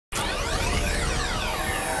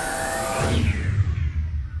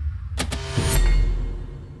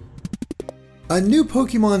A new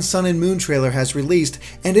Pokémon Sun and Moon trailer has released,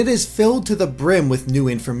 and it is filled to the brim with new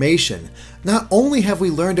information. Not only have we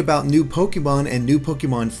learned about new Pokémon and new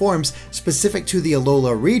Pokémon forms specific to the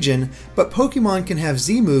Alola region, but Pokémon can have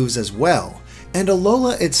Z moves as well. And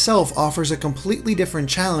Alola itself offers a completely different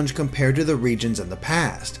challenge compared to the regions in the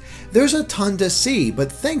past. There's a ton to see, but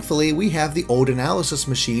thankfully we have the old analysis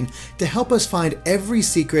machine to help us find every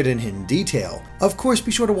secret and hidden detail. Of course,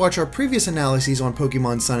 be sure to watch our previous analyses on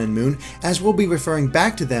Pokémon Sun and Moon, as we'll be referring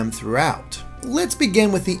back to them throughout. Let's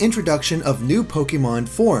begin with the introduction of new Pokémon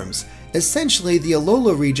forms. Essentially, the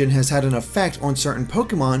Alola region has had an effect on certain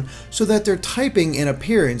Pokémon so that their typing and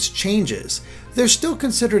appearance changes. They're still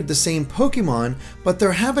considered the same Pokémon, but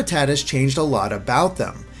their habitat has changed a lot about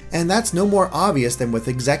them. And that's no more obvious than with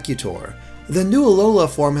Exeggutor. The new Alola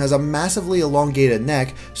form has a massively elongated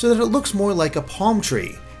neck so that it looks more like a palm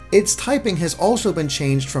tree. Its typing has also been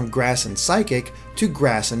changed from Grass and Psychic to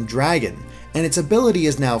Grass and Dragon, and its ability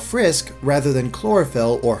is now Frisk rather than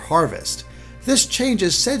Chlorophyll or Harvest. This change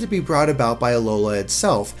is said to be brought about by Alola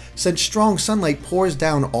itself, since strong sunlight pours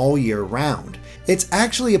down all year round. It's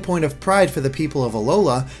actually a point of pride for the people of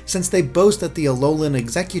Alola, since they boast that the Alolan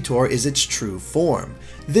Exeggutor is its true form.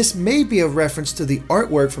 This may be a reference to the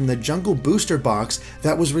artwork from the Jungle Booster box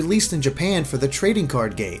that was released in Japan for the trading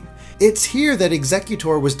card game. It's here that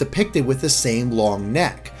Exeggutor was depicted with the same long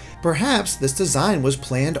neck. Perhaps this design was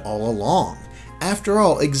planned all along. After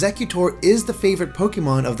all, Exeggutor is the favorite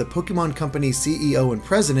Pokemon of the Pokemon Company's CEO and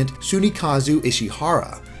president, Tsunekazu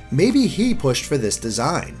Ishihara. Maybe he pushed for this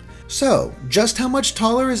design. So, just how much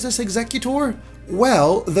taller is this Exeggutor?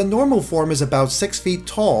 Well, the normal form is about 6 feet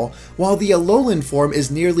tall, while the Alolan form is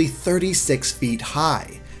nearly 36 feet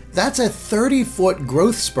high. That's a 30-foot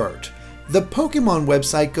growth spurt. The Pokemon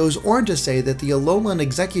website goes on to say that the Alolan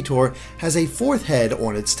Exeggutor has a fourth head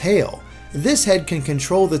on its tail. This head can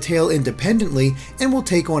control the tail independently and will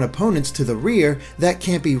take on opponents to the rear that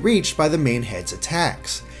can't be reached by the main head's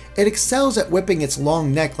attacks. It excels at whipping its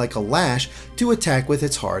long neck like a lash to attack with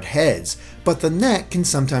its hard heads, but the neck can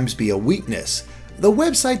sometimes be a weakness. The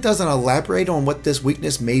website doesn't elaborate on what this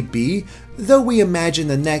weakness may be, though we imagine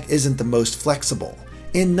the neck isn't the most flexible.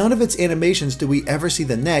 In none of its animations do we ever see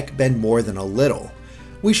the neck bend more than a little.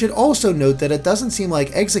 We should also note that it doesn't seem like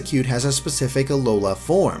Exeggcute has a specific Alola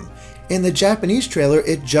form. In the Japanese trailer,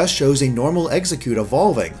 it just shows a normal Exeggcute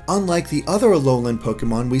evolving, unlike the other Alolan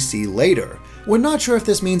Pokemon we see later. We're not sure if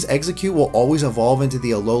this means Exeggcute will always evolve into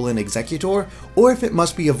the Alolan Exeggutor, or if it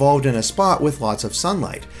must be evolved in a spot with lots of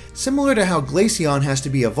sunlight, similar to how Glaceon has to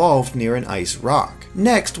be evolved near an ice rock.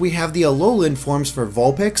 Next, we have the Alolan forms for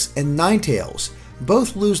Vulpix and Ninetales.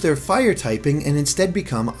 Both lose their fire typing and instead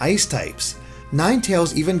become ice types.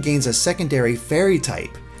 Ninetales even gains a secondary fairy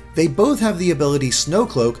type. They both have the ability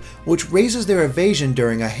Snowcloak, which raises their evasion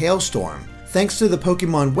during a hailstorm. Thanks to the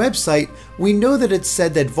Pokemon website, we know that it's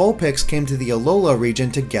said that Vulpix came to the Alola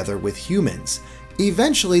region together with humans.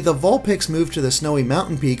 Eventually, the Vulpix moved to the snowy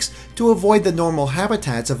mountain peaks to avoid the normal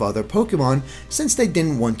habitats of other Pokemon since they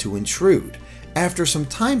didn't want to intrude. After some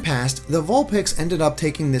time passed, the Vulpix ended up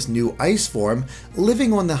taking this new ice form,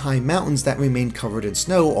 living on the high mountains that remained covered in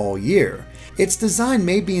snow all year. Its design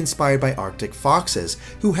may be inspired by Arctic foxes,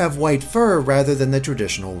 who have white fur rather than the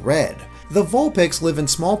traditional red. The Vulpix live in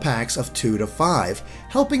small packs of 2 to 5,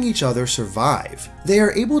 helping each other survive. They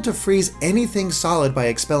are able to freeze anything solid by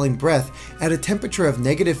expelling breath at a temperature of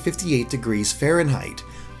 -58 degrees Fahrenheit.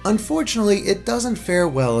 Unfortunately, it doesn't fare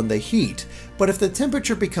well in the heat, but if the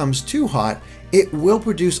temperature becomes too hot, it will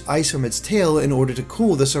produce ice from its tail in order to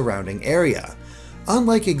cool the surrounding area.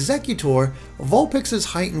 Unlike Exeggutor, Vulpix's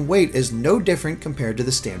height and weight is no different compared to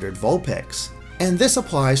the standard Vulpix. And this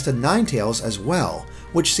applies to Ninetales as well,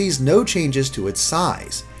 which sees no changes to its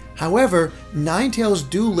size. However, Ninetales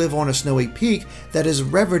do live on a snowy peak that is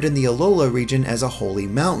revered in the Alola region as a holy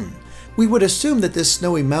mountain. We would assume that this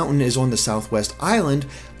snowy mountain is on the southwest island,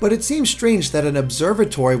 but it seems strange that an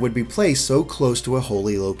observatory would be placed so close to a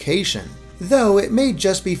holy location. Though it may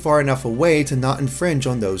just be far enough away to not infringe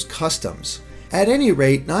on those customs. At any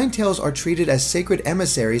rate, Ninetales are treated as sacred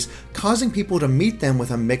emissaries, causing people to meet them with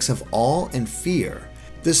a mix of awe and fear.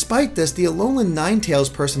 Despite this, the Alolan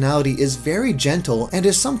Ninetales personality is very gentle and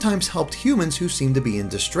has sometimes helped humans who seem to be in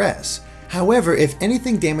distress. However, if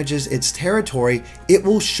anything damages its territory, it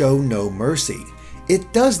will show no mercy.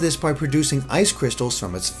 It does this by producing ice crystals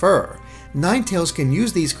from its fur. Ninetales can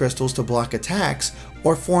use these crystals to block attacks,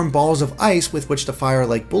 or form balls of ice with which to fire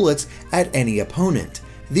like bullets at any opponent.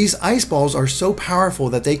 These ice balls are so powerful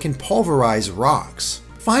that they can pulverize rocks.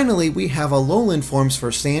 Finally, we have Alolan forms for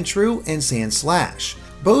Sandshrew and Sandslash.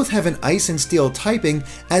 Both have an Ice and Steel typing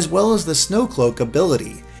as well as the Snowcloak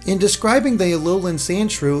ability. In describing the Alolan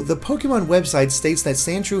Sandshrew, the Pokemon website states that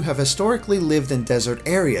Sandshrew have historically lived in desert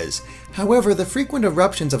areas. However, the frequent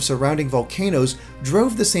eruptions of surrounding volcanoes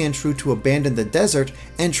drove the Sandshrew to abandon the desert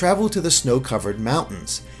and travel to the snow-covered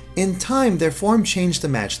mountains. In time, their form changed to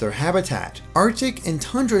match their habitat. Arctic and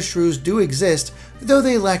tundra shrews do exist, though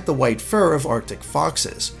they lack the white fur of Arctic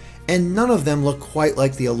foxes, and none of them look quite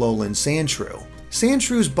like the Alolan Sandshrew.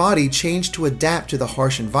 Sandshrew's body changed to adapt to the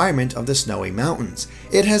harsh environment of the snowy mountains.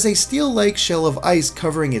 It has a steel-like shell of ice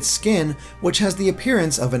covering its skin, which has the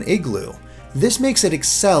appearance of an igloo. This makes it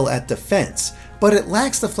excel at defense, but it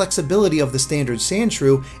lacks the flexibility of the standard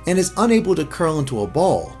Sandshrew and is unable to curl into a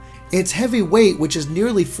ball. Its heavy weight, which is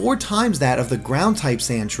nearly 4 times that of the ground-type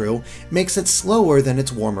Sandshrew, makes it slower than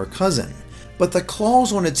its warmer cousin. But the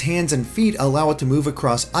claws on its hands and feet allow it to move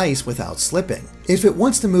across ice without slipping. If it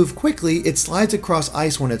wants to move quickly, it slides across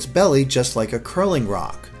ice on its belly just like a curling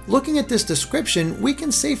rock. Looking at this description, we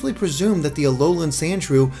can safely presume that the Alolan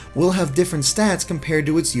Sandshrew will have different stats compared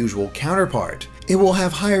to its usual counterpart. It will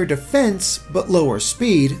have higher defense, but lower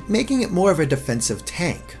speed, making it more of a defensive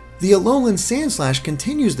tank. The Alolan Sandslash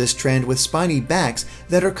continues this trend with spiny backs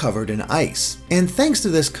that are covered in ice. And thanks to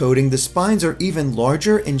this coating, the spines are even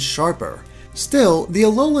larger and sharper. Still, the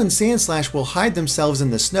Alolan Sandslash will hide themselves in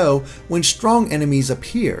the snow when strong enemies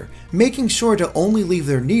appear, making sure to only leave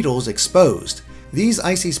their needles exposed. These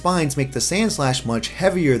icy spines make the Sandslash much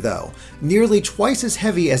heavier though, nearly twice as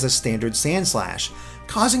heavy as a standard Sandslash,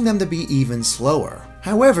 causing them to be even slower.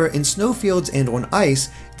 However, in snowfields and on ice,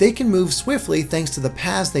 they can move swiftly thanks to the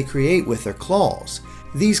paths they create with their claws.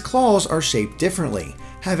 These claws are shaped differently,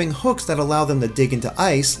 having hooks that allow them to dig into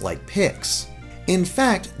ice like picks. In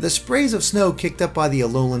fact, the sprays of snow kicked up by the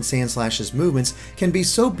Alolan Sandslash's movements can be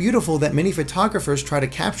so beautiful that many photographers try to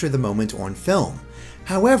capture the moment on film.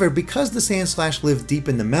 However, because the Sandslash live deep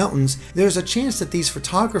in the mountains, there's a chance that these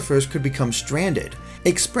photographers could become stranded.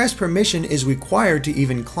 Express permission is required to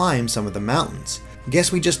even climb some of the mountains.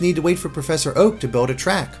 Guess we just need to wait for Professor Oak to build a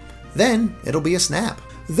track. Then, it'll be a snap.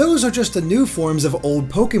 Those are just the new forms of old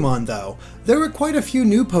Pokemon though. There were quite a few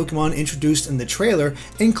new Pokemon introduced in the trailer,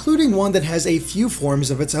 including one that has a few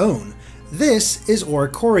forms of its own. This is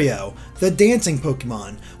Oricorio, the dancing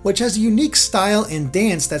Pokemon, which has a unique style and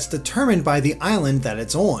dance that's determined by the island that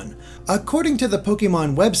it's on. According to the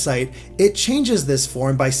Pokemon website, it changes this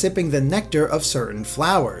form by sipping the nectar of certain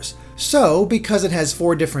flowers. So, because it has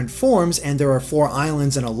 4 different forms and there are 4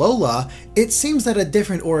 islands in Alola, it seems that a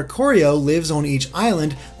different Oricorio lives on each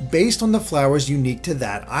island based on the flowers unique to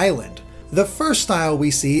that island. The first style we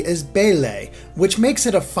see is Bele, which makes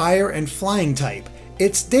it a fire and flying type.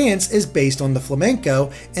 Its dance is based on the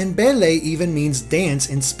flamenco, and Bele even means dance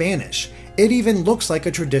in Spanish. It even looks like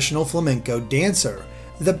a traditional flamenco dancer.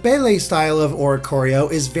 The Bele style of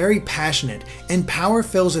Oricorio is very passionate, and power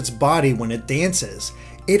fills its body when it dances.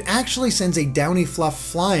 It actually sends a downy fluff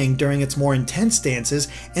flying during its more intense dances,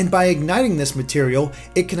 and by igniting this material,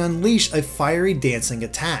 it can unleash a fiery dancing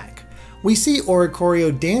attack. We see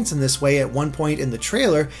Oricorio dance in this way at one point in the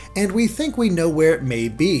trailer, and we think we know where it may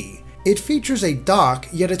be. It features a dock,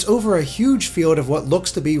 yet it's over a huge field of what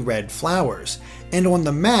looks to be red flowers. And on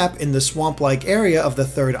the map, in the swamp-like area of the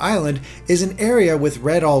 3rd island, is an area with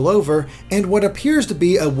red all over and what appears to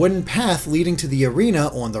be a wooden path leading to the arena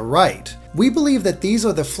on the right. We believe that these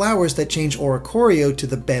are the flowers that change Oricorio to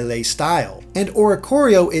the Bele style. And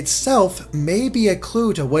Oricorio itself may be a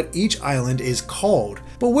clue to what each island is called,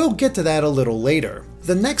 but we'll get to that a little later.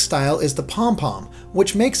 The next style is the Pom-Pom,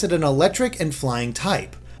 which makes it an electric and flying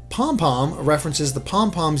type. Pom-Pom references the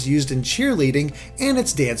pom-poms used in cheerleading, and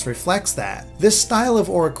its dance reflects that. This style of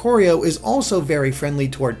Oricorio is also very friendly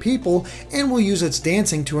toward people and will use its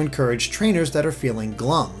dancing to encourage trainers that are feeling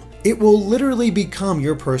glum. It will literally become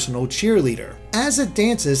your personal cheerleader. As it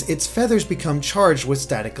dances, its feathers become charged with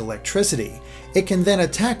static electricity. It can then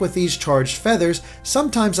attack with these charged feathers,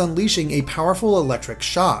 sometimes unleashing a powerful electric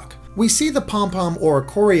shock. We see the Pom-Pom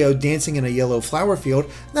Oricorio dancing in a yellow flower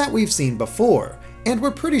field that we've seen before, and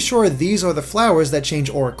we're pretty sure these are the flowers that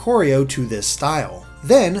change Oricorio to this style.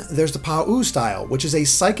 Then there's the Pau style, which is a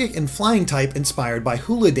psychic and flying type inspired by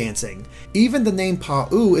hula dancing. Even the name Pau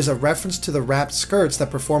is a reference to the wrapped skirts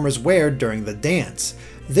that performers wear during the dance.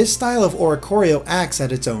 This style of Oricorio acts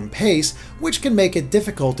at its own pace, which can make it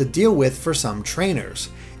difficult to deal with for some trainers.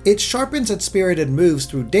 It sharpens its spirited moves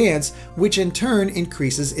through dance, which in turn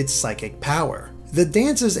increases its psychic power. The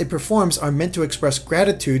dances it performs are meant to express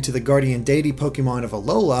gratitude to the guardian deity Pokemon of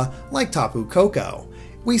Alola, like Tapu Koko.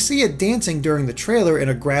 We see it dancing during the trailer in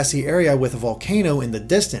a grassy area with a volcano in the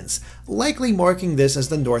distance, likely marking this as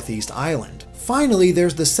the Northeast Island. Finally,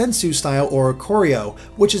 there's the Sensu style Oricorio,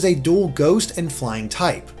 which is a dual ghost and flying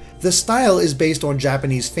type. The style is based on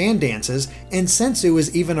Japanese fan dances, and Sensu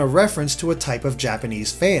is even a reference to a type of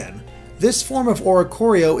Japanese fan. This form of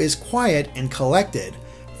Oricorio is quiet and collected.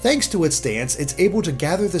 Thanks to its dance, it's able to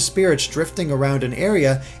gather the spirits drifting around an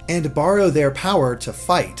area and borrow their power to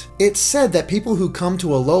fight. It's said that people who come to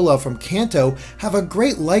Alola from Kanto have a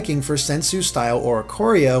great liking for Sensu-style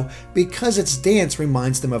Oricorio because its dance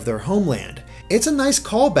reminds them of their homeland. It's a nice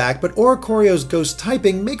callback, but Oricorio's ghost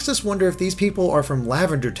typing makes us wonder if these people are from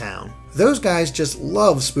Lavender Town. Those guys just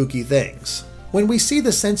love spooky things. When we see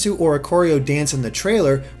the Sensu Oricorio dance in the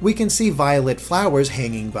trailer, we can see violet flowers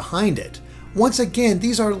hanging behind it. Once again,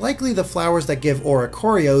 these are likely the flowers that give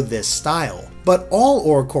Oricorio this style. But all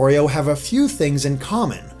Oricorio have a few things in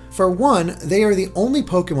common. For one, they are the only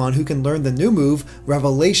Pokemon who can learn the new move,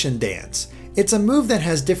 Revelation Dance. It's a move that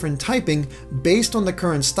has different typing based on the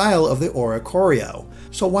current style of the Oricorio.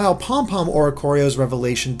 So while Pom-Pom Oricorio's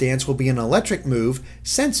Revelation Dance will be an electric move,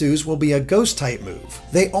 Sensu's will be a ghost type move.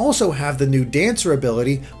 They also have the new Dancer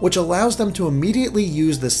ability, which allows them to immediately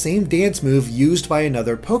use the same dance move used by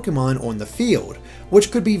another Pokemon on the field,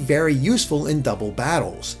 which could be very useful in double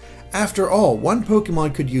battles. After all, one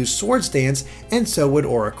Pokemon could use Swords Dance, and so would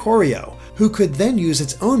Oricorio, who could then use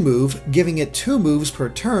its own move, giving it 2 moves per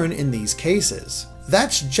turn in these cases.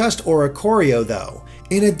 That's just Oricorio though.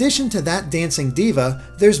 In addition to that dancing diva,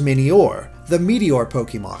 there's Minior, the Meteor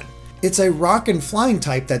Pokemon. It's a rock and flying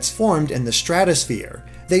type that's formed in the stratosphere.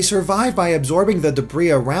 They survive by absorbing the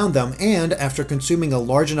debris around them, and after consuming a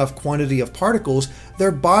large enough quantity of particles,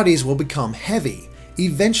 their bodies will become heavy,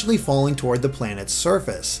 eventually falling toward the planet's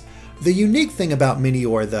surface. The unique thing about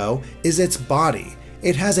Minior, though, is its body.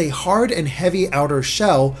 It has a hard and heavy outer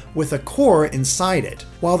shell with a core inside it.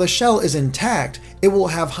 While the shell is intact, it will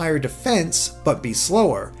have higher defense, but be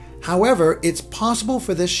slower. However, it's possible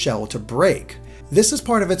for this shell to break. This is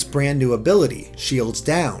part of its brand new ability, Shields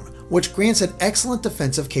Down, which grants it excellent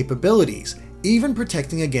defensive capabilities, even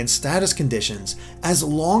protecting against status conditions, as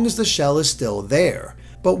long as the shell is still there.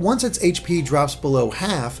 But once its HP drops below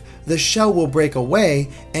half, the shell will break away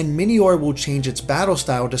and Minior will change its battle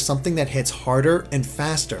style to something that hits harder and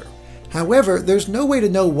faster. However, there's no way to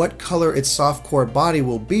know what color its soft core body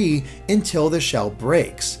will be until the shell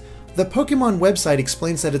breaks. The Pokemon website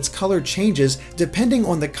explains that its color changes depending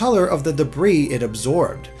on the color of the debris it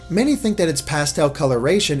absorbed. Many think that its pastel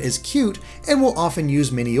coloration is cute and will often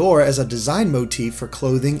use Minior as a design motif for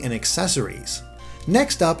clothing and accessories.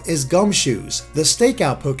 Next up is Gumshoos, the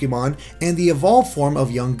stakeout Pokemon and the evolved form of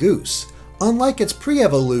Yungoos. Unlike its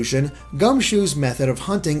pre-evolution, Gumshoos' method of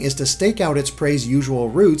hunting is to stake out its prey's usual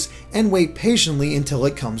routes and wait patiently until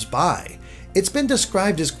it comes by. It's been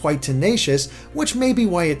described as quite tenacious, which may be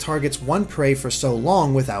why it targets one prey for so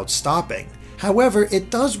long without stopping. However,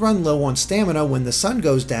 it does run low on stamina when the sun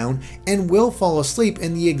goes down and will fall asleep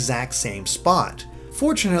in the exact same spot.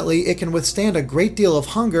 Fortunately, it can withstand a great deal of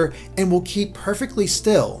hunger and will keep perfectly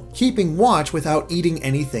still, keeping watch without eating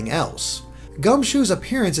anything else. Gumshoos'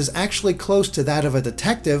 appearance is actually close to that of a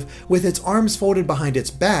detective, with its arms folded behind its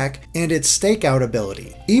back and its stakeout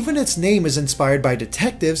ability. Even its name is inspired by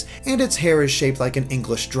detectives, and its hair is shaped like an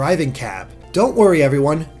English driving cab. Don't worry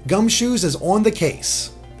everyone, Gumshoos is on the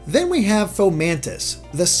case. Then we have Fomantis,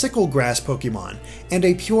 the sickle grass Pokemon, and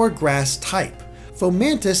a pure grass type.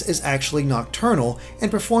 Fomantis is actually nocturnal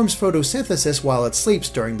and performs photosynthesis while it sleeps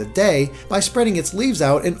during the day by spreading its leaves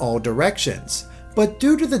out in all directions. But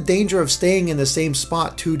due to the danger of staying in the same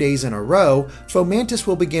spot 2 days in a row, Fomantis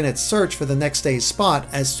will begin its search for the next day's spot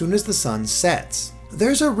as soon as the sun sets.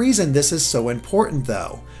 There's a reason this is so important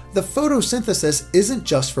though. The photosynthesis isn't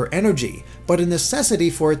just for energy, but a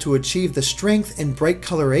necessity for it to achieve the strength and bright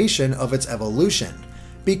coloration of its evolution.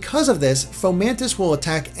 Because of this, Fomantis will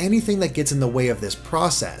attack anything that gets in the way of this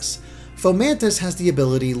process. Fomantis has the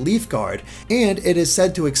ability Leaf Guard, and it is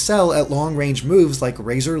said to excel at long-range moves like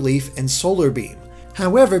Razor Leaf and Solar Beam.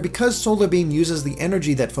 However, because Solar Beam uses the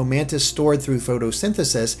energy that Fomantis stored through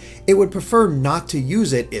photosynthesis, it would prefer not to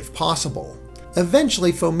use it if possible.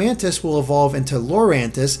 Eventually, Fomantis will evolve into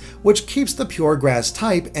Lurantis, which keeps the pure grass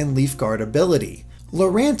type and Leaf Guard ability.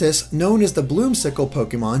 Lurantis, known as the Bloomsicle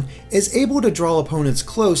Pokemon, is able to draw opponents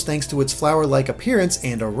close thanks to its flower-like appearance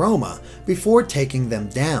and aroma, before taking them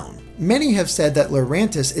down. Many have said that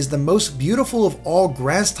Lurantis is the most beautiful of all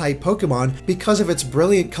grass-type Pokemon because of its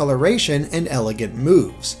brilliant coloration and elegant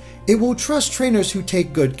moves. It will trust trainers who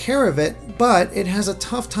take good care of it, but it has a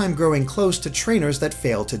tough time growing close to trainers that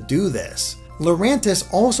fail to do this. Lurantis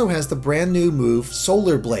also has the brand new move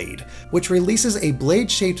Solar Blade, which releases a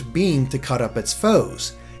blade-shaped beam to cut up its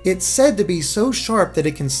foes. It's said to be so sharp that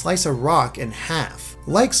it can slice a rock in half.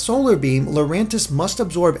 Like Solar Beam, Lurantis must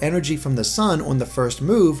absorb energy from the sun on the first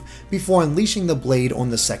move before unleashing the blade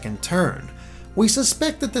on the second turn. We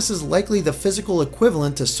suspect that this is likely the physical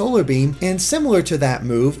equivalent to Solar Beam, and similar to that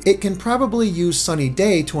move, it can probably use Sunny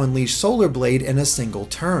Day to unleash Solar Blade in a single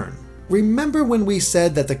turn. Remember when we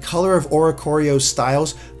said that the color of Oricorio's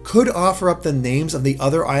styles could offer up the names of the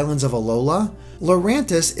other islands of Alola?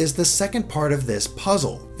 Lurantis is the second part of this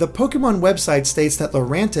puzzle. The Pokemon website states that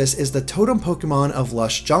Lurantis is the totem Pokemon of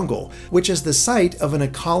Lush Jungle, which is the site of an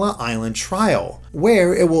Akala Island trial,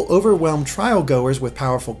 where it will overwhelm trial goers with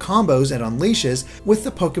powerful combos it unleashes with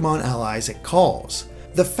the Pokemon allies it calls.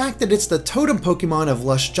 The fact that it's the totem Pokemon of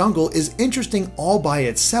Lush Jungle is interesting all by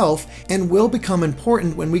itself and will become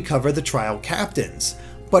important when we cover the trial captains.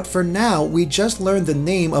 But for now, we just learned the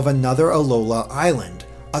name of another Alola island,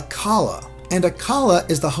 Akala. And Akala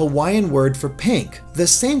is the Hawaiian word for pink, the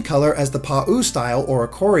same color as the Pa'u style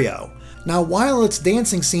Oricorio. Now, while its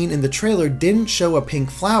dancing scene in the trailer didn't show a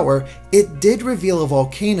pink flower, it did reveal a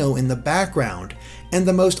volcano in the background, and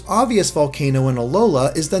the most obvious volcano in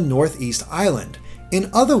Alola is the Northeast Island. In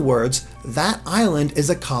other words, that island is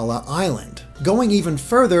Akala Island. Going even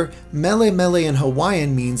further, Mele Mele in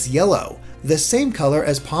Hawaiian means yellow, the same color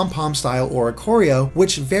as Pom-Pom style Oricorio,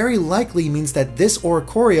 which very likely means that this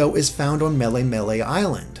Oricorio is found on Mele Mele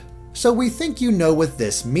Island. So we think you know what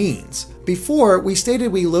this means. Before, we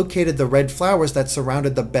stated we located the red flowers that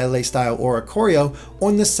surrounded the Bele style Oricorio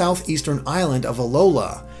on the southeastern island of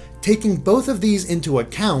Alola. Taking both of these into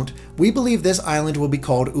account, we believe this island will be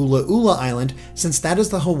called Ula Ula Island since that is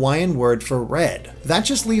the Hawaiian word for red. That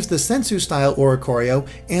just leaves the Sensu style Oricorio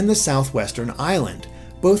and the southwestern island.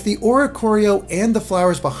 Both the Oricorio and the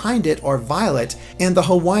flowers behind it are violet, and the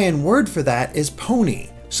Hawaiian word for that is pony,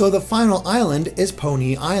 so the final island is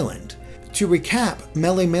Pony Island. To recap,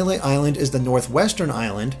 Mele Mele Island is the northwestern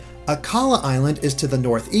island, Akala Island is to the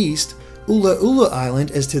northeast, Ula Ula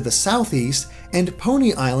Island is to the southeast, and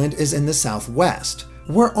Pony Island is in the southwest.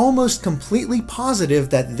 We're almost completely positive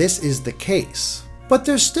that this is the case. But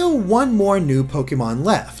there's still one more new Pokemon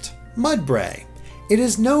left, Mudbray. It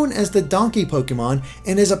is known as the Donkey Pokemon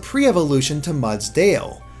and is a pre-evolution to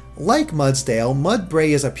Mudsdale. Like Mudsdale,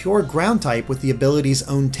 Mudbray is a pure ground type with the ability's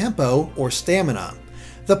own tempo or stamina.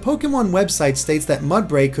 The Pokemon website states that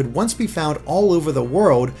Mudbray could once be found all over the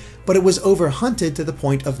world, but it was overhunted to the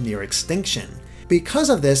point of near extinction. Because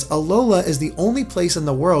of this, Alola is the only place in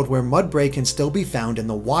the world where Mudbray can still be found in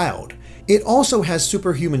the wild. It also has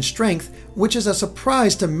superhuman strength, which is a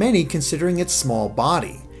surprise to many considering its small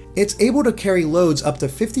body. It's able to carry loads up to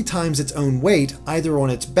 50 times its own weight, either on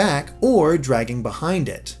its back or dragging behind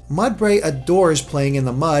it. Mudbray adores playing in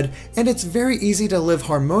the mud, and it's very easy to live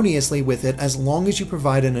harmoniously with it as long as you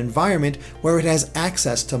provide an environment where it has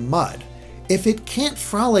access to mud. If it can't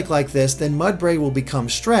frolic like this, then Mudbray will become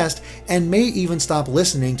stressed and may even stop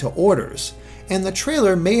listening to orders. And the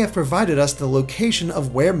trailer may have provided us the location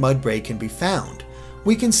of where Mudbray can be found.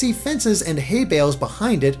 We can see fences and hay bales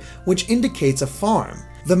behind it, which indicates a farm.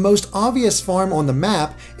 The most obvious farm on the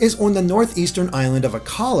map is on the northeastern island of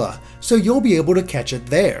Akala, so you'll be able to catch it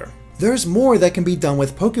there. There's more that can be done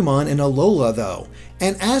with Pokemon in Alola though.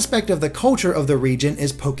 An aspect of the culture of the region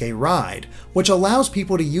is Poke Ride, which allows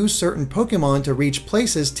people to use certain Pokemon to reach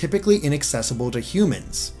places typically inaccessible to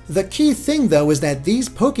humans. The key thing though is that these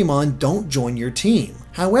Pokemon don't join your team.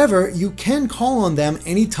 However, you can call on them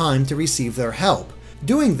anytime to receive their help.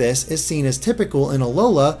 Doing this is seen as typical in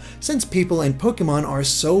Alola since people and Pokemon are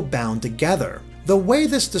so bound together. The way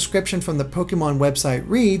this description from the Pokemon website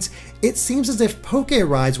reads, it seems as if Poke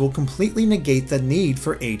Rides will completely negate the need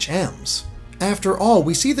for HMs. After all,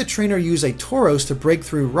 we see the trainer use a Tauros to break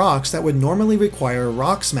through rocks that would normally require a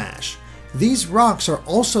Rock Smash. These rocks are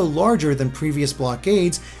also larger than previous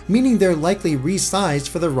blockades, meaning they're likely resized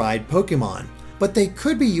for the Ride Pokemon. But they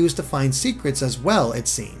could be used to find secrets as well, it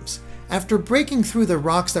seems. After breaking through the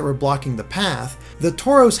rocks that were blocking the path, the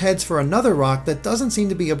Tauros heads for another rock that doesn't seem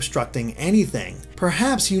to be obstructing anything.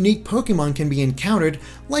 Perhaps unique Pokemon can be encountered,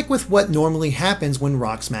 like with what normally happens when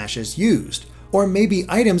Rock Smash is used. Or maybe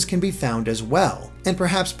items can be found as well. And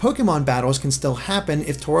perhaps Pokemon battles can still happen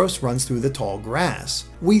if Tauros runs through the tall grass.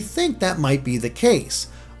 We think that might be the case.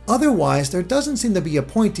 Otherwise, there doesn't seem to be a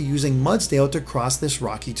point to using Mudsdale to cross this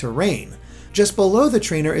rocky terrain. Just below the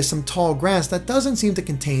trainer is some tall grass that doesn't seem to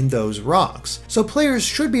contain those rocks, so players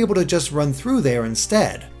should be able to just run through there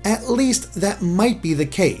instead. At least that might be the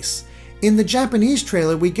case. In the Japanese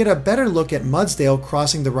trailer, we get a better look at Mudsdale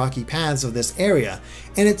crossing the rocky paths of this area,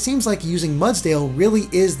 and it seems like using Mudsdale really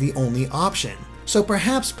is the only option. So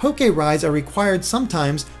perhaps Poke Rides are required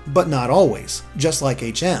sometimes, but not always, just like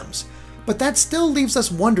HMs. But that still leaves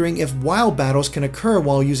us wondering if wild battles can occur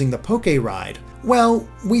while using the Poke Ride. Well,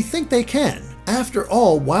 we think they can. After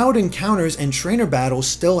all, wild encounters and trainer battles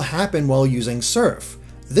still happen while using Surf.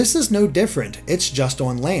 This is no different, it's just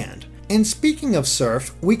on land. And speaking of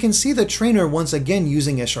surf, we can see the trainer once again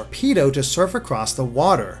using a Sharpedo to surf across the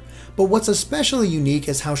water. But what's especially unique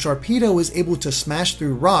is how Sharpedo is able to smash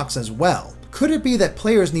through rocks as well. Could it be that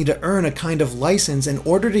players need to earn a kind of license in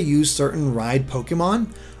order to use certain ride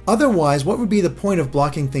Pokemon? Otherwise, what would be the point of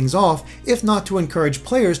blocking things off if not to encourage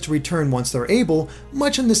players to return once they're able,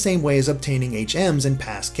 much in the same way as obtaining HMs in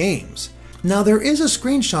past games? Now there is a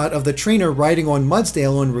screenshot of the trainer riding on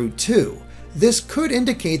Mudsdale on Route 2. This could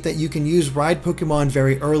indicate that you can use ride Pokemon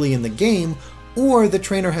very early in the game, or the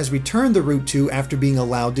trainer has returned the Route 2 after being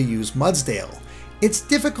allowed to use Mudsdale. It's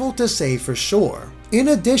difficult to say for sure. In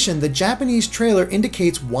addition, the Japanese trailer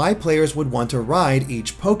indicates why players would want to ride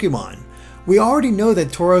each Pokemon. We already know that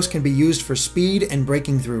Tauros can be used for speed and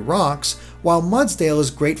breaking through rocks, while Mudsdale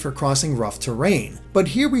is great for crossing rough terrain. But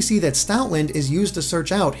here we see that Stoutland is used to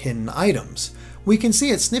search out hidden items. We can see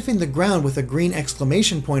it sniffing the ground with a green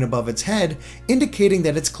exclamation point above its head, indicating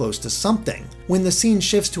that it's close to something. When the scene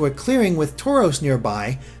shifts to a clearing with Tauros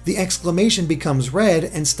nearby, the exclamation becomes red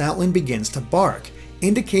and Stoutland begins to bark,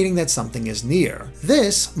 indicating that something is near.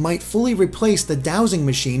 This might fully replace the dowsing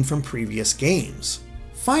machine from previous games.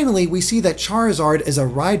 Finally, we see that Charizard is a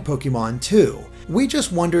ride Pokemon too. We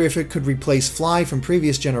just wonder if it could replace Fly from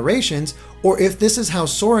previous generations, or if this is how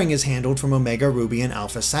soaring is handled from Omega Ruby and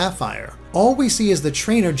Alpha Sapphire. All we see is the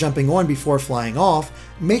trainer jumping on before flying off,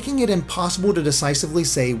 making it impossible to decisively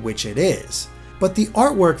say which it is. But the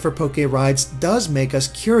artwork for Poke Rides does make us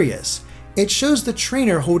curious. It shows the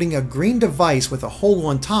trainer holding a green device with a hole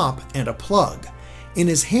on top and a plug. In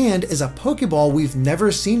his hand is a Pokeball we've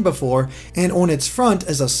never seen before, and on its front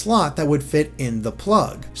is a slot that would fit in the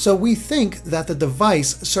plug. So we think that the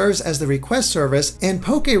device serves as the request service, and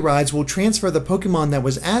Poke Rides will transfer the Pokemon that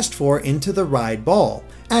was asked for into the ride ball,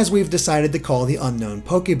 as we've decided to call the unknown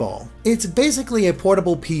Pokeball. It's basically a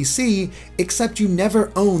portable PC, except you never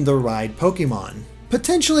own the ride Pokemon.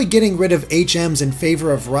 Potentially getting rid of HMs in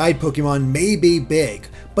favor of ride Pokemon may be big,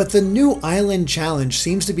 but the new Island Challenge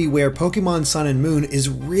seems to be where Pokémon Sun and Moon is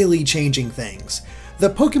really changing things. The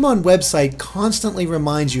Pokemon website constantly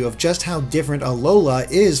reminds you of just how different Alola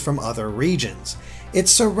is from other regions. It's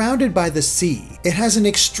surrounded by the sea. It has an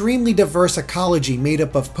extremely diverse ecology made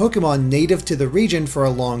up of Pokemon native to the region for a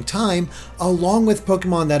long time, along with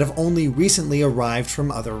Pokemon that have only recently arrived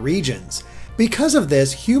from other regions. Because of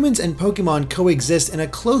this, humans and Pokemon coexist in a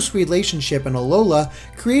close relationship in Alola,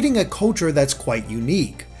 creating a culture that's quite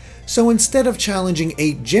unique. So instead of challenging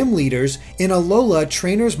 8 gym leaders, in Alola,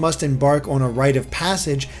 trainers must embark on a rite of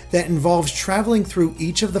passage that involves traveling through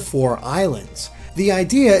each of the 4 islands. The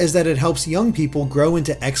idea is that it helps young people grow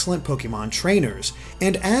into excellent Pokemon trainers,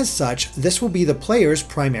 and as such, this will be the player's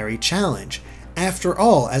primary challenge. After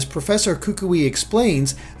all, as Professor Kukui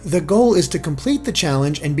explains, the goal is to complete the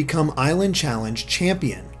challenge and become Island Challenge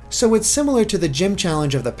champion. So it's similar to the Gym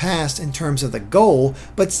Challenge of the past in terms of the goal,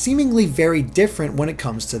 but seemingly very different when it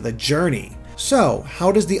comes to the journey. So,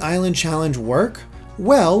 how does the Island Challenge work?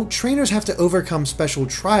 Well, trainers have to overcome special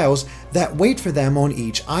trials that wait for them on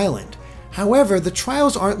each island. However, the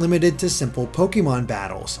trials aren't limited to simple Pokemon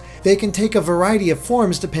battles. They can take a variety of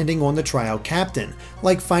forms depending on the trial captain,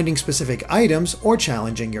 like finding specific items or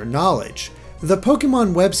challenging your knowledge. The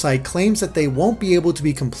Pokemon website claims that they won't be able to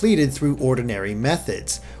be completed through ordinary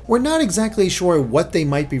methods. We're not exactly sure what they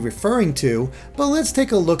might be referring to, but let's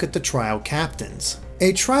take a look at the trial captains.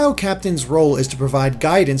 A trial captain's role is to provide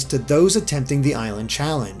guidance to those attempting the Island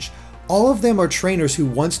Challenge. All of them are trainers who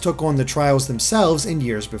once took on the trials themselves in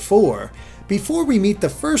years before. Before we meet the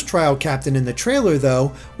first trial captain in the trailer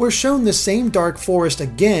though, we're shown the same dark forest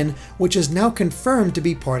again, which is now confirmed to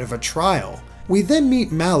be part of a trial. We then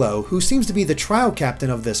meet Mallow, who seems to be the trial captain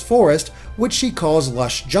of this forest, which she calls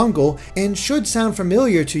Lush Jungle, and should sound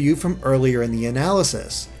familiar to you from earlier in the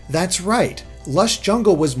analysis. That's right. Lush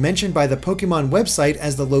Jungle was mentioned by the Pokemon website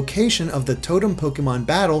as the location of the Totem Pokemon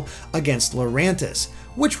battle against Lurantis,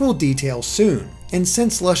 which we'll detail soon. And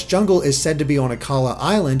since Lush Jungle is said to be on Akala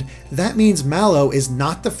Island, that means Mallow is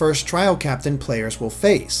not the first trial captain players will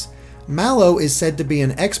face. Mallow is said to be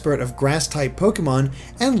an expert of grass-type Pokemon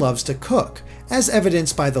and loves to cook, as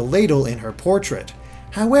evidenced by the ladle in her portrait.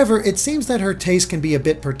 However, it seems that her taste can be a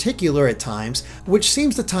bit particular at times, which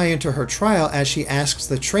seems to tie into her trial as she asks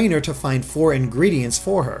the trainer to find 4 ingredients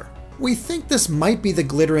for her. We think this might be the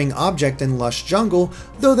glittering object in Lush Jungle,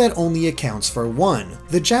 though that only accounts for 1.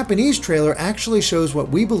 The Japanese trailer actually shows what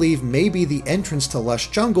we believe may be the entrance to Lush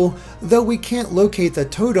Jungle, though we can't locate the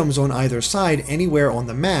totems on either side anywhere on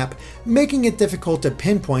the map, making it difficult to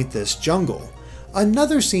pinpoint this jungle.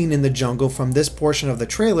 Another scene in the jungle from this portion of the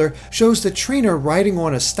trailer shows the trainer riding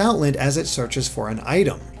on a Stoutland as it searches for an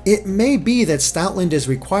item. It may be that Stoutland is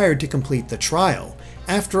required to complete the trial.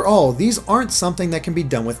 After all, these aren't something that can be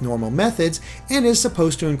done with normal methods and is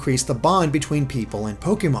supposed to increase the bond between people and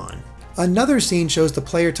Pokemon. Another scene shows the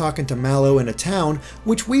player talking to Mallow in a town,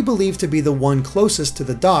 which we believe to be the one closest to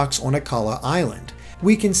the docks on Akala Island.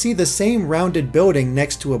 We can see the same rounded building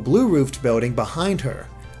next to a blue-roofed building behind her.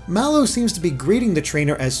 Mallow seems to be greeting the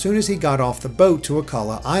trainer as soon as he got off the boat to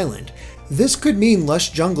Akala Island. This could mean Lush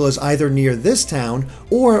Jungle is either near this town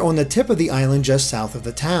or on the tip of the island just south of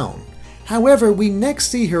the town. However, we next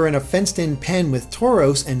see her in a fenced-in pen with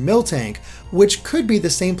Tauros and Miltank, which could be the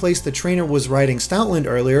same place the trainer was riding Stoutland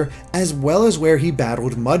earlier, as well as where he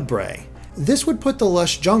battled Mudbray. This would put the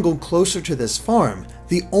Lush Jungle closer to this farm,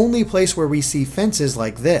 the only place where we see fences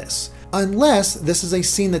like this. Unless this is a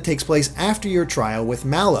scene that takes place after your trial with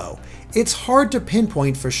Mallow. It's hard to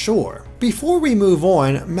pinpoint for sure. Before we move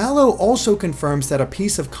on, Mallow also confirms that a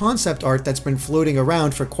piece of concept art that's been floating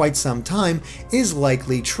around for quite some time is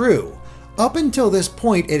likely true. Up until this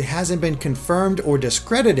point, it hasn't been confirmed or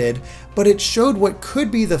discredited, but it showed what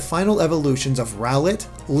could be the final evolutions of Rowlet,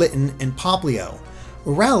 Litten, and Popplio.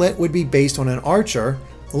 Rowlet would be based on an archer,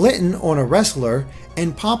 Litten on a wrestler,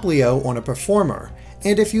 and Popplio on a performer.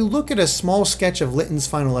 And if you look at a small sketch of Litten's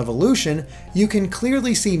final evolution, you can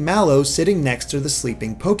clearly see Mallow sitting next to the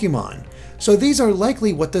sleeping Pokemon. So these are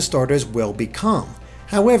likely what the starters will become.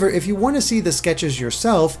 However, if you want to see the sketches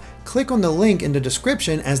yourself, click on the link in the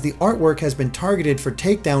description as the artwork has been targeted for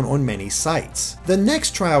takedown on many sites. The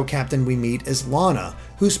next trial captain we meet is Lana,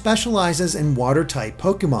 who specializes in water-type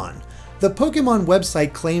Pokemon. The Pokemon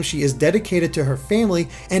website claims she is dedicated to her family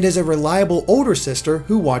and is a reliable older sister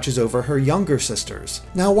who watches over her younger sisters.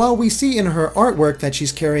 Now, while we see in her artwork that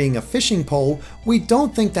she's carrying a fishing pole, we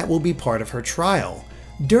don't think that will be part of her trial.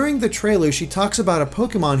 During the trailer, she talks about a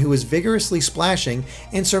Pokemon who is vigorously splashing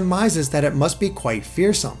and surmises that it must be quite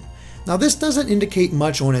fearsome. Now, this doesn't indicate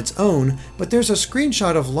much on its own, but there's a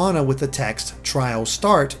screenshot of Lana with the text "Trial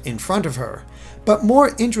Start" in front of her. But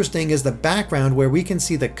more interesting is the background where we can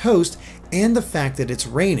see the coast and the fact that it's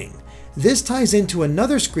raining. This ties into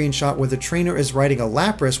another screenshot where the trainer is riding a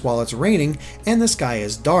Lapras while it's raining and the sky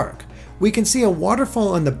is dark. We can see a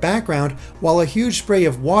waterfall in the background while a huge spray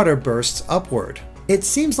of water bursts upward. It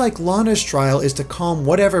seems like Lana's trial is to calm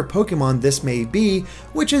whatever Pokemon this may be,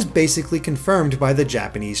 which is basically confirmed by the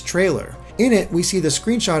Japanese trailer. In it, we see the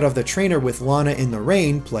screenshot of the trainer with Lana in the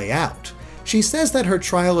rain play out. She says that her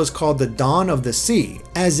trial is called the Dawn of the Sea,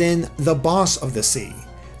 as in the boss of the sea.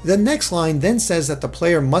 The next line then says that the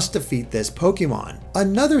player must defeat this Pokemon.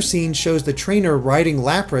 Another scene shows the trainer riding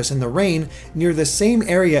Lapras in the rain near the same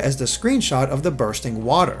area as the screenshot of the bursting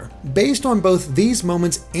water. Based on both these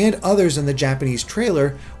moments and others in the Japanese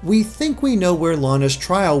trailer, we think we know where Lana's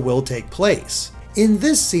trial will take place. In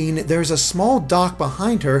this scene, there's a small dock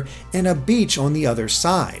behind her and a beach on the other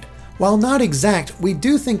side. While not exact, we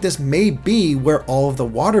do think this may be where all of the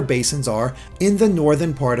water basins are in the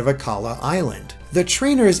northern part of Akala Island. The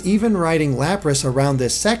trainer is even riding Lapras around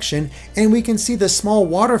this section, and we can see the small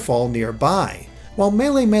waterfall nearby. While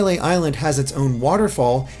Melee Island has its own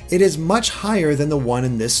waterfall, it is much higher than the one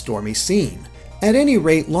in this stormy scene. At any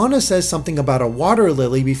rate, Lana says something about a water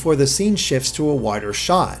lily before the scene shifts to a wider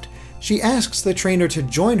shot. She asks the trainer to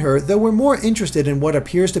join her, though we're more interested in what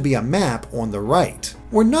appears to be a map on the right.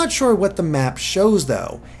 We're not sure what the map shows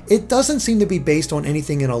though. It doesn't seem to be based on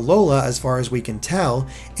anything in Alola as far as we can tell,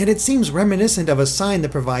 and it seems reminiscent of a sign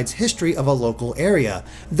that provides history of a local area,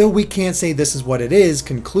 though we can't say this is what it is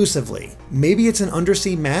conclusively. Maybe it's an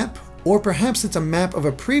undersea map? Or perhaps it's a map of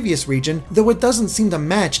a previous region, though it doesn't seem to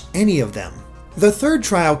match any of them. The third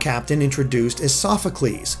trial captain introduced is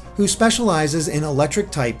Sophocles, who specializes in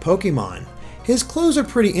electric-type Pokemon. His clothes are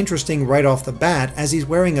pretty interesting right off the bat, as he's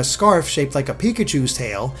wearing a scarf shaped like a Pikachu's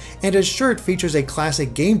tail, and his shirt features a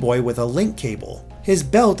classic Game Boy with a link cable. His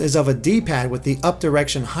belt is of a D-pad with the up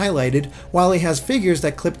direction highlighted, while he has figures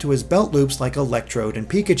that clip to his belt loops like Electrode and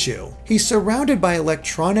Pikachu. He's surrounded by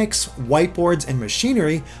electronics, whiteboards, and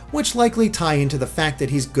machinery, which likely tie into the fact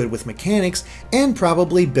that he's good with mechanics and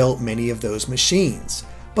probably built many of those machines.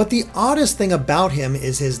 But the oddest thing about him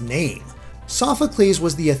is his name. Sophocles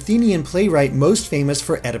was the Athenian playwright most famous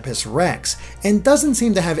for Oedipus Rex, and doesn't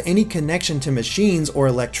seem to have any connection to machines or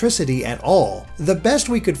electricity at all. The best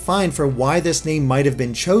we could find for why this name might have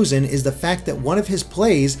been chosen is the fact that one of his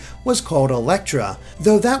plays was called Electra,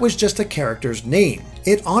 though that was just a character's name.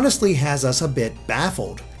 It honestly has us a bit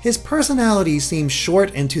baffled. His personality seems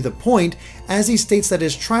short and to the point, as he states that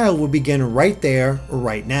his trial will begin right there,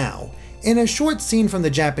 right now. In a short scene from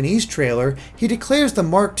the Japanese trailer, he declares the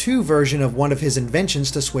Mark II version of one of his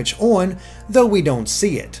inventions to switch on, though we don't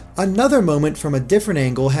see it. Another moment from a different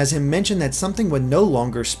angle has him mention that something would no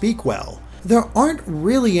longer speak well. There aren't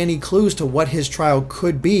really any clues to what his trial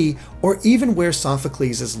could be, or even where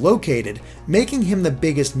Sophocles is located, making him the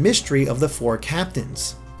biggest mystery of the four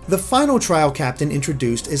captains. The final trial captain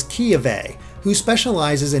introduced is Kiave, who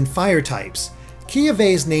specializes in fire types.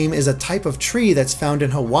 Kiave's name is a type of tree that's found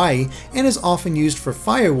in Hawaii and is often used for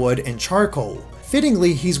firewood and charcoal.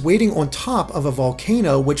 Fittingly, he's waiting on top of a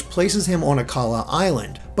volcano, which places him on Akala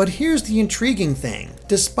Island. But here's the intriguing thing.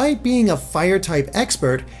 Despite being a fire-type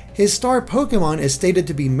expert, his star Pokemon is stated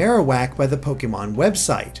to be Marowak by the Pokemon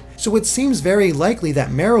website. So it seems very likely that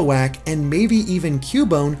Marowak and maybe even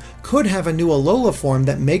Cubone could have a new Alola form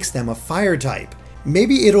that makes them a fire type.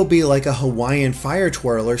 Maybe it'll be like a Hawaiian fire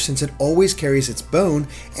twirler since it always carries its bone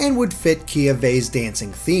and would fit Kiave's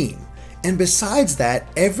dancing theme. And besides that,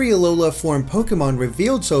 every Alola Form Pokemon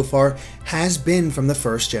revealed so far has been from the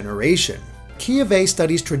first generation. Kiave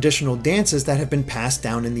studies traditional dances that have been passed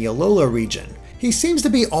down in the Alola region. He seems to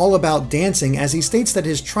be all about dancing, as he states that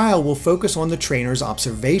his trial will focus on the trainer's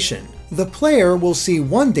observation. The player will see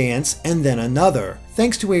one dance and then another.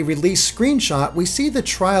 Thanks to a release screenshot, we see the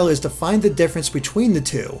trial is to find the difference between the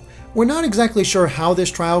two. We're not exactly sure how this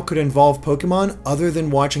trial could involve Pokemon other than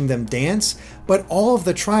watching them dance, but all of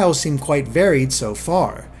the trials seem quite varied so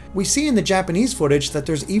far. We see in the Japanese footage that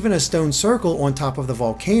there's even a stone circle on top of the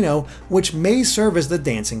volcano, which may serve as the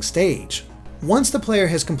dancing stage. Once the player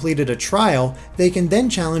has completed a trial, they can then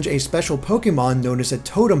challenge a special Pokemon known as a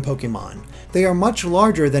Totem Pokemon. They are much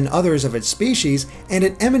larger than others of its species, and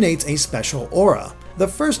it emanates a special aura. The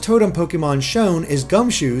first Totem Pokemon shown is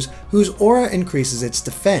Gumshoos, whose aura increases its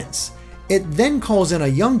defense. It then calls in a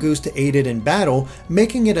Yungoos to aid it in battle,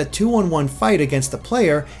 making it a 2-on-1 fight against the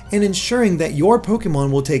player and ensuring that your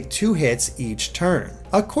Pokemon will take 2 hits each turn.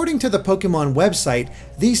 According to the Pokemon website,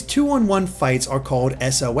 these 2-on-1 fights are called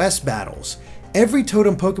SOS battles. Every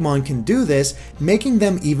Totem Pokemon can do this, making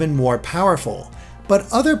them even more powerful. But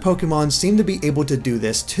other Pokemon seem to be able to do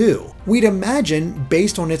this too. We'd imagine,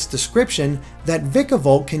 based on its description, that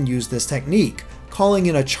Vikavolt can use this technique, calling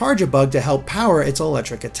in a Charjabug to help power its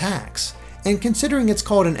electric attacks. And considering it's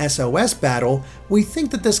called an SOS battle, we think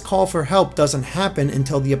that this call for help doesn't happen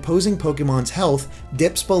until the opposing Pokemon's health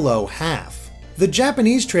dips below half. The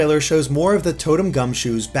Japanese trailer shows more of the Totem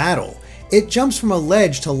Gumshoos battle. It jumps from a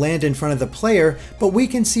ledge to land in front of the player, but we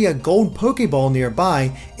can see a gold Pokeball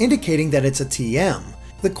nearby, indicating that it's a TM.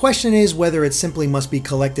 The question is whether it simply must be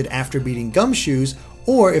collected after beating Gumshoos,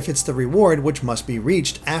 or if it's the reward which must be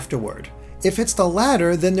reached afterward. If it's the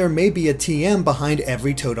latter, then there may be a TM behind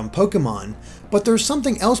every Totem Pokemon, but there's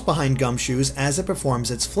something else behind Gumshoos as it performs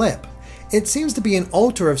its flip. It seems to be an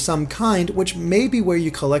altar of some kind, which may be where you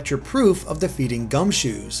collect your proof of defeating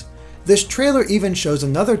Gumshoos. This trailer even shows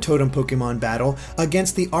another Totem Pokemon battle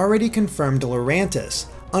against the already confirmed Lurantis.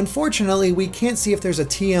 Unfortunately, we can't see if there's a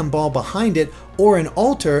TM ball behind it or an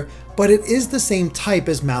altar, but it is the same type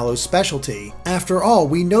as Mallow's specialty. After all,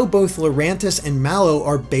 we know both Lurantis and Mallow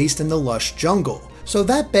are based in the lush jungle. So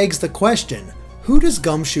that begs the question, who does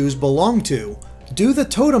Gumshoos belong to? Do the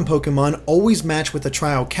Totem Pokemon always match with the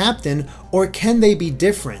trial captain, or can they be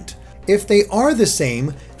different? If they are the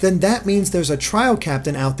same, then that means there's a trial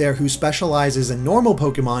captain out there who specializes in normal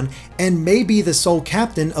Pokemon and may be the sole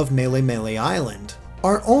captain of Melee Island.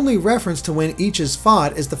 Our only reference to when each is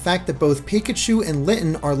fought is the fact that both Pikachu and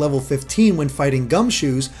Litten are level 15 when fighting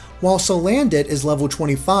Gumshoos, while Salandit is level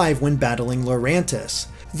 25 when battling Lurantis.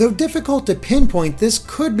 Though difficult to pinpoint, this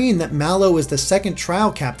could mean that Mallow is the second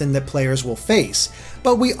trial captain that players will face,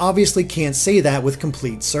 but we obviously can't say that with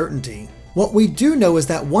complete certainty. What we do know is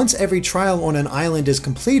that once every trial on an island is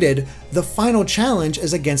completed, the final challenge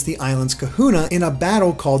is against the island's kahuna in a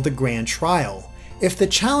battle called the Grand Trial. If the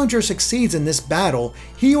challenger succeeds in this battle,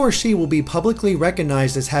 he or she will be publicly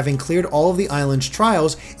recognized as having cleared all of the island's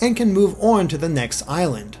trials and can move on to the next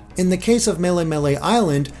island. In the case of Melee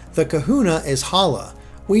Island, the kahuna is Hala.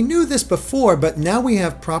 We knew this before, but now we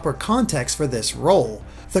have proper context for this role.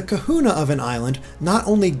 The kahuna of an island not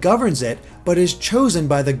only governs it, but is chosen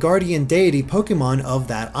by the guardian deity Pokemon of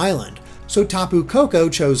that island. So Tapu Koko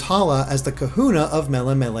chose Hala as the kahuna of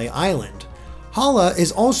Melee Island. Hala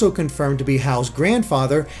is also confirmed to be Hal's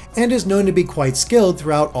grandfather and is known to be quite skilled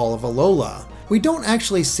throughout all of Alola. We don't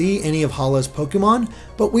actually see any of Hala's Pokemon,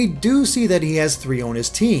 but we do see that he has 3 on his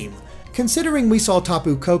team. Considering we saw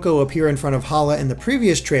Tapu Koko appear in front of Hala in the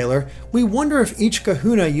previous trailer, we wonder if each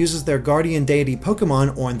Kahuna uses their guardian deity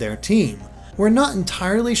Pokemon on their team. We're not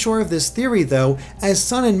entirely sure of this theory though, as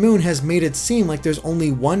Sun and Moon has made it seem like there's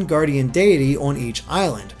only one guardian deity on each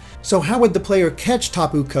island. So how would the player catch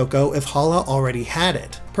Tapu Koko if Hala already had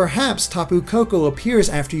it? Perhaps Tapu Koko appears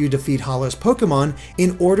after you defeat Hala's Pokemon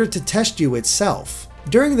in order to test you itself.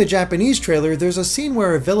 During the Japanese trailer, there's a scene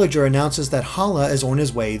where a villager announces that Hala is on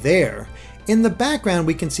his way there. In the background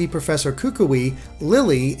we can see Professor Kukui,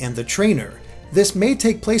 Lily, and the trainer. This may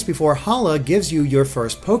take place before Hala gives you your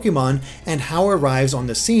first Pokemon, and Hal arrives on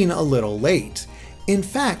the scene a little late. In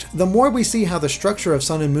fact, the more we see how the structure of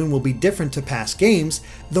Sun and Moon will be different to past games,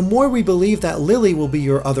 the more we believe that Lily will be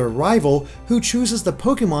your other rival who chooses the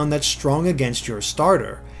Pokemon that's strong against your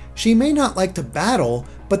starter. She may not like to battle,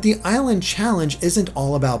 but the Island Challenge isn't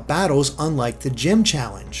all about battles unlike the Gym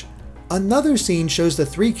Challenge. Another scene shows the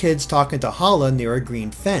 3 kids talking to Hala near a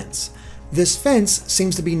green fence. This fence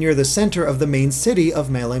seems to be near the center of the main city of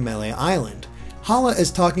Mele Mele Island. Hala is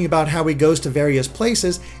talking about how he goes to various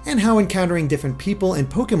places and how encountering different people and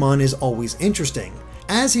Pokemon is always interesting.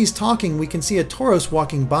 As he's talking, we can see a Tauros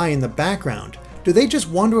walking by in the background. Do they just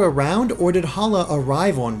wander around, or did Hala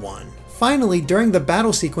arrive on one? Finally, during the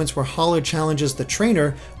battle sequence where Hala challenges the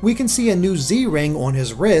trainer, we can see a new Z-ring on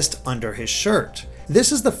his wrist under his shirt.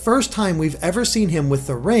 This is the first time we've ever seen him with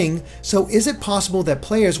the ring, so is it possible that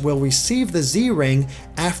players will receive the Z-ring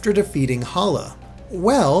after defeating Hala?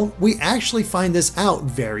 Well, we actually find this out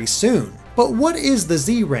very soon. But what is the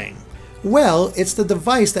Z-ring? Well, it's the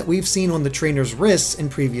device that we've seen on the trainer's wrists in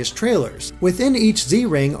previous trailers. Within each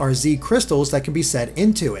Z-ring are Z crystals that can be set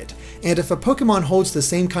into it, and if a Pokemon holds the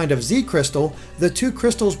same kind of Z crystal, the 2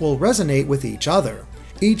 crystals will resonate with each other.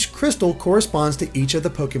 Each crystal corresponds to each of the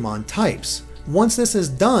Pokemon types. Once this is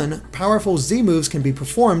done, powerful Z moves can be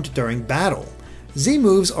performed during battle. Z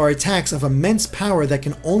moves are attacks of immense power that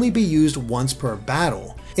can only be used once per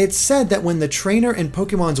battle. It's said that when the trainer and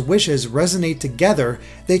Pokemon's wishes resonate together,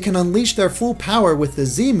 they can unleash their full power with the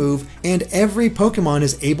Z move, and every Pokemon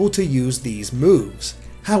is able to use these moves.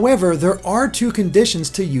 However, there are 2 conditions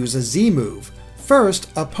to use a Z move.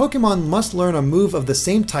 First, a Pokemon must learn a move of the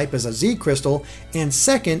same type as a Z crystal, and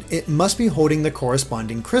second, it must be holding the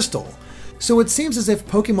corresponding crystal. So it seems as if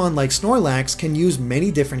Pokemon like Snorlax can use many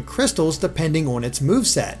different crystals depending on its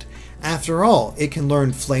moveset. After all, it can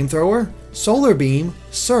learn Flamethrower, Solar Beam,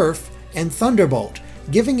 Surf, and Thunderbolt,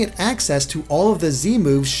 giving it access to all of the Z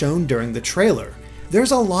moves shown during the trailer.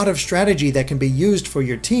 There's a lot of strategy that can be used for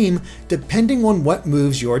your team depending on what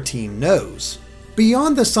moves your team knows.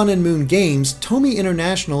 Beyond the Sun and Moon games, Tomy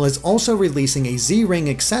International is also releasing a Z-Ring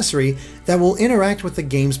accessory that will interact with the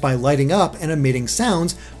games by lighting up and emitting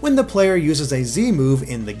sounds when the player uses a Z move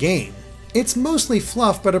in the game. It's mostly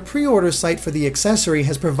fluff, but a pre-order site for the accessory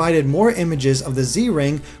has provided more images of the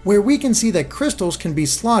Z-Ring where we can see that crystals can be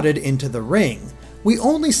slotted into the ring. We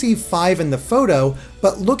only see 5 in the photo,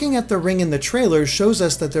 but looking at the ring in the trailer shows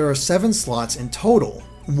us that there are 7 slots in total,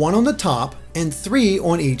 1 on the top and 3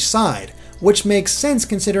 on each side, which makes sense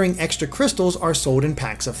considering extra crystals are sold in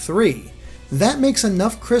packs of 3. That makes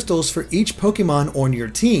enough crystals for each Pokemon on your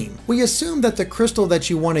team. We assume that the crystal that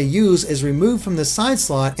you want to use is removed from the side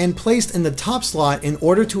slot and placed in the top slot in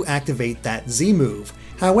order to activate that Z move.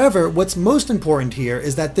 However, what's most important here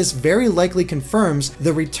is that this very likely confirms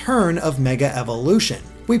the return of Mega Evolution.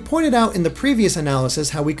 We pointed out in the previous analysis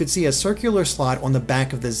how we could see a circular slot on the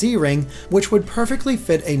back of the Z-Ring, which would perfectly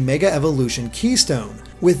fit a Mega Evolution Keystone.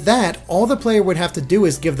 With that, all the player would have to do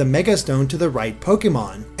is give the Mega Stone to the right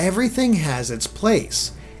Pokemon. Everything has its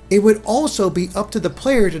place. It would also be up to the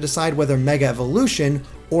player to decide whether Mega Evolution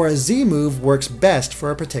or a Z move works best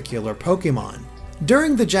for a particular Pokemon.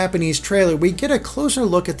 During the Japanese trailer, we get a closer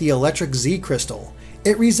look at the Electric Z Crystal.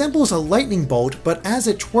 It resembles a lightning bolt, but as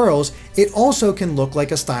it twirls, it also can look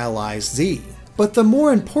like a stylized Z. But the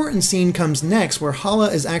more important scene comes next, where Hala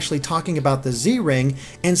is actually talking about the Z-Ring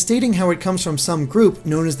and stating how it comes from some group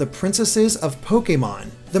known as the Princesses of Pokémon.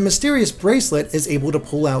 The mysterious bracelet is able to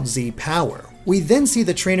pull out Z power. We then see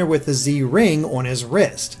the trainer with the Z-Ring on his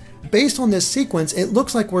wrist. Based on this sequence, it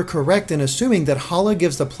looks like we're correct in assuming that Hala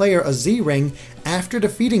gives the player a Z-Ring after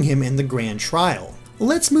defeating him in the Grand Trial.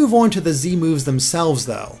 Let's move on to the Z moves themselves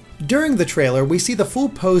though. During the trailer, we see the full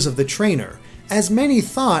pose of the trainer. As many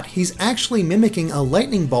thought, he's actually mimicking a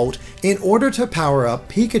lightning bolt in order to power up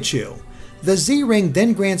Pikachu. The Z-Ring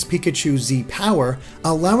then grants Pikachu Z power,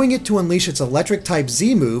 allowing it to unleash its electric-type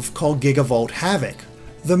Z move called Gigavolt Havoc.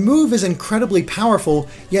 The move is incredibly powerful,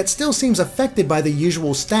 yet still seems affected by the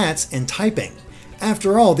usual stats and typing.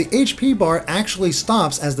 After all, the HP bar actually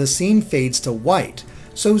stops as the scene fades to white,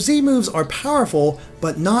 so Z moves are powerful,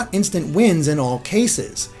 but not instant wins in all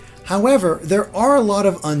cases. However, there are a lot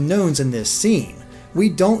of unknowns in this scene. We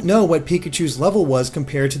don't know what Pikachu's level was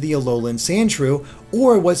compared to the Alolan Sandshrew,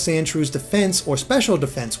 or what Sandshrew's defense or special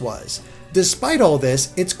defense was. Despite all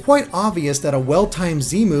this, it's quite obvious that a well-timed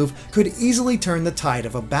Z move could easily turn the tide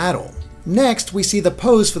of a battle. Next, we see the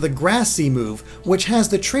pose for the Grass Z move, which has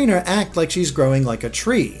the trainer act like she's growing like a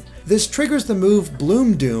tree. This triggers the move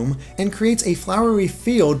Bloom Doom and creates a flowery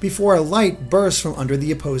field before a light bursts from under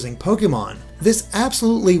the opposing Pokemon. This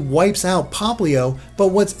absolutely wipes out Poplio, but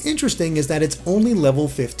what's interesting is that it's only level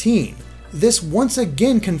 15. This once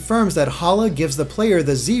again confirms that Hala gives the player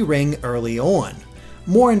the Z-Ring early on.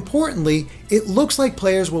 More importantly, it looks like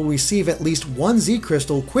players will receive at least one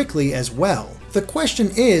Z-Crystal quickly as well. The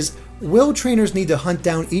question is, will trainers need to hunt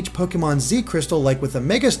down each Pokemon's Z-Crystal like with the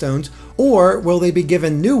Mega Stones, or will they be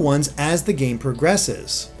given new ones as the game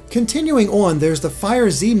progresses? Continuing on, there's the Fire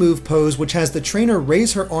Z move pose, which has the trainer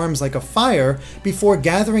raise her arms like a fire before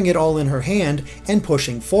gathering it all in her hand and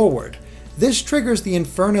pushing forward. This triggers the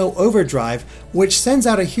Inferno Overdrive, which sends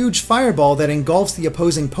out a huge fireball that engulfs the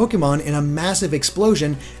opposing Pokemon in a massive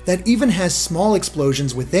explosion that even has small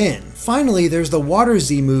explosions within. Finally, there's the Water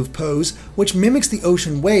Z move pose, which mimics the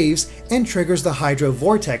ocean waves and triggers the Hydro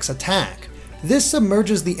Vortex attack. This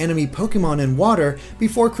submerges the enemy Pokemon in water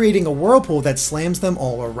before creating a whirlpool that slams them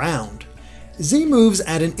all around. Z moves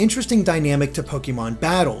add an interesting dynamic to Pokemon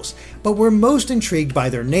battles, but we're most intrigued by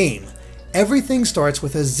their name. Everything starts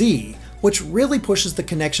with a Z, which really pushes the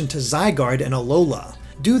connection to Zygarde and Alola.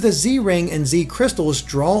 Do the Z-Ring and Z-Crystals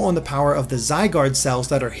draw on the power of the Zygarde cells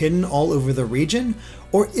that are hidden all over the region,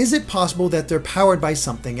 or is it possible that they're powered by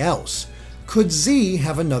something else? Could Z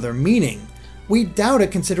have another meaning? We doubt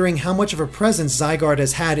it considering how much of a presence Zygarde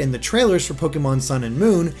has had in the trailers for Pokémon Sun and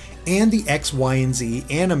Moon and the X, Y, and Z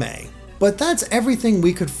anime. But that's everything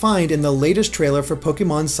we could find in the latest trailer for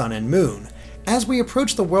Pokémon Sun and Moon. As we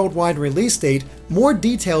approach the worldwide release date, more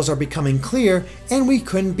details are becoming clear, and we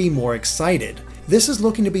couldn't be more excited. This is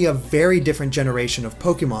looking to be a very different generation of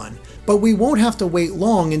Pokemon, but we won't have to wait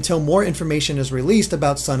long until more information is released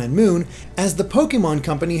about Sun and Moon, as the Pokemon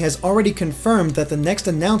Company has already confirmed that the next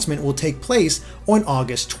announcement will take place on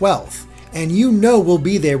August 12th. And you know we'll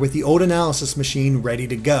be there with the old analysis machine ready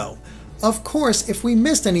to go. Of course, if we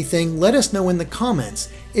missed anything, let us know in the comments.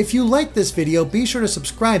 If you liked this video, be sure to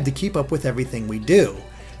subscribe to keep up with everything we do.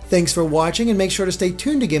 Thanks for watching, and make sure to stay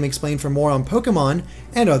tuned to Game Explained for more on Pokemon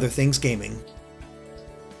and other things gaming.